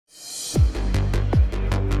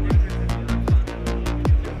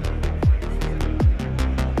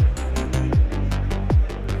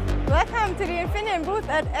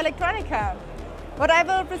about electronica. What I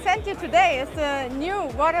will present you today is the new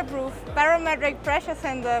waterproof barometric pressure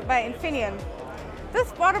sensor by Infineon.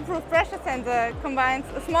 This waterproof pressure sensor combines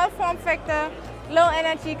a small form factor, low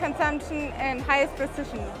energy consumption and highest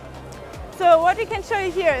precision. So what we can show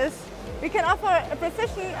you here is we can offer a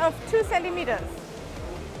precision of 2 centimeters.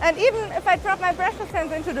 And even if I drop my pressure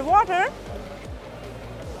sensor into the water,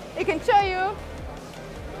 I can show you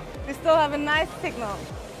we still have a nice signal.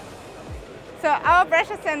 So our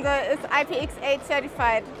pressure sensor is IPX8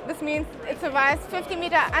 certified. This means it survives 50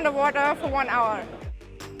 meters underwater for 1 hour.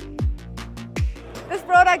 This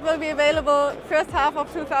product will be available first half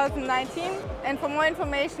of 2019, and for more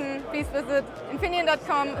information please visit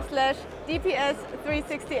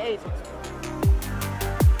infineon.com/DPS368.